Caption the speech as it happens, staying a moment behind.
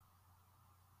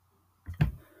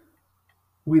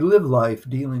We live life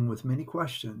dealing with many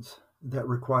questions that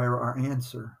require our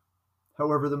answer.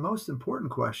 However, the most important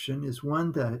question is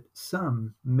one that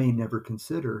some may never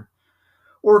consider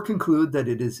or conclude that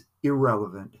it is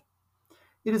irrelevant.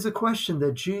 It is a question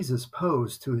that Jesus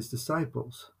posed to his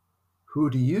disciples. Who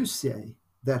do you say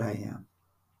that I am?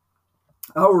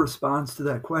 Our response to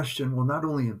that question will not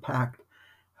only impact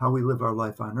how we live our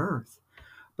life on earth,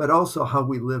 but also how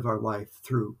we live our life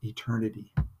through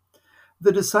eternity.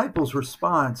 The disciples'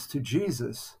 response to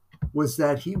Jesus was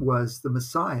that he was the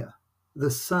Messiah,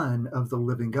 the Son of the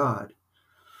living God.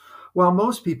 While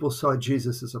most people saw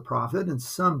Jesus as a prophet and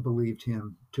some believed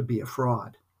him to be a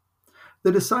fraud,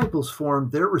 the disciples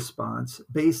formed their response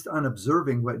based on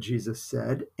observing what Jesus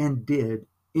said and did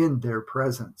in their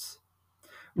presence.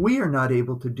 We are not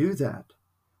able to do that.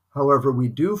 However, we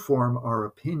do form our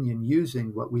opinion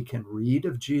using what we can read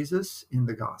of Jesus in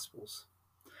the Gospels.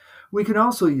 We can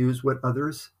also use what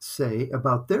others say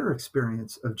about their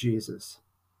experience of Jesus.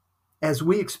 As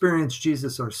we experience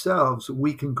Jesus ourselves,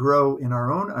 we can grow in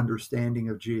our own understanding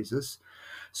of Jesus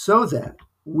so that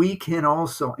we can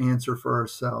also answer for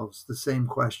ourselves the same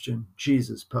question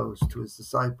Jesus posed to his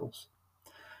disciples.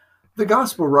 The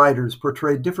gospel writers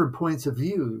portray different points of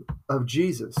view of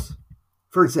Jesus.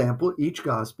 For example, each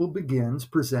gospel begins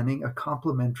presenting a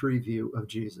complementary view of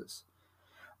Jesus.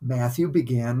 Matthew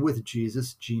began with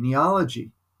Jesus'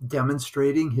 genealogy,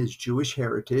 demonstrating his Jewish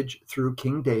heritage through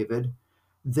King David.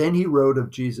 Then he wrote of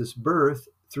Jesus' birth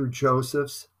through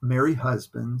Joseph's, Mary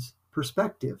husband's,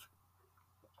 perspective.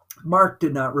 Mark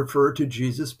did not refer to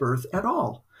Jesus' birth at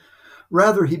all.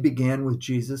 Rather, he began with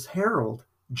Jesus' herald,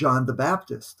 John the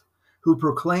Baptist, who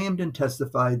proclaimed and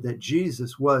testified that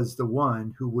Jesus was the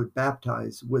one who would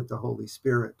baptize with the Holy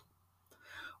Spirit.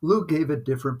 Luke gave a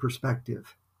different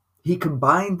perspective. He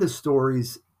combined the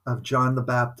stories of John the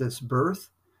Baptist's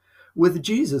birth with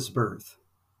Jesus' birth.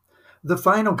 The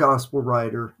final gospel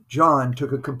writer, John,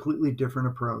 took a completely different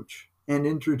approach and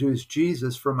introduced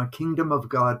Jesus from a kingdom of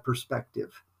God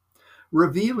perspective,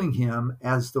 revealing him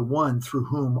as the one through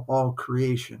whom all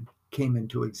creation came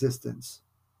into existence.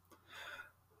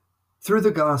 Through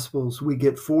the Gospels, we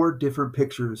get four different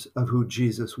pictures of who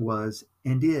Jesus was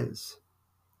and is.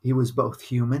 He was both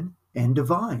human and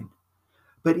divine,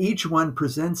 but each one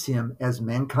presents him as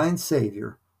mankind's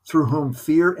Savior, through whom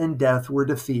fear and death were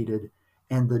defeated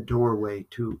and the doorway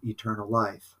to eternal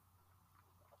life.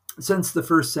 Since the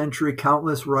first century,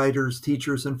 countless writers,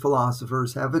 teachers, and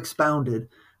philosophers have expounded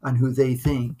on who they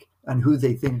think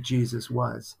Jesus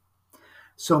was.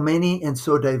 So many and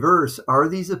so diverse are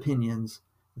these opinions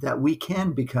that we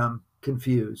can become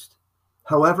confused.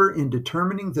 However, in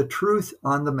determining the truth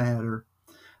on the matter,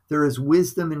 there is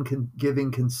wisdom in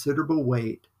giving considerable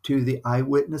weight to the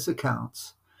eyewitness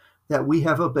accounts that we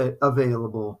have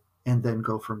available and then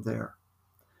go from there.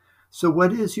 So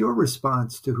what is your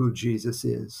response to who Jesus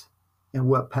is? And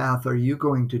what path are you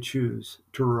going to choose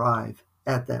to arrive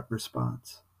at that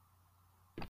response?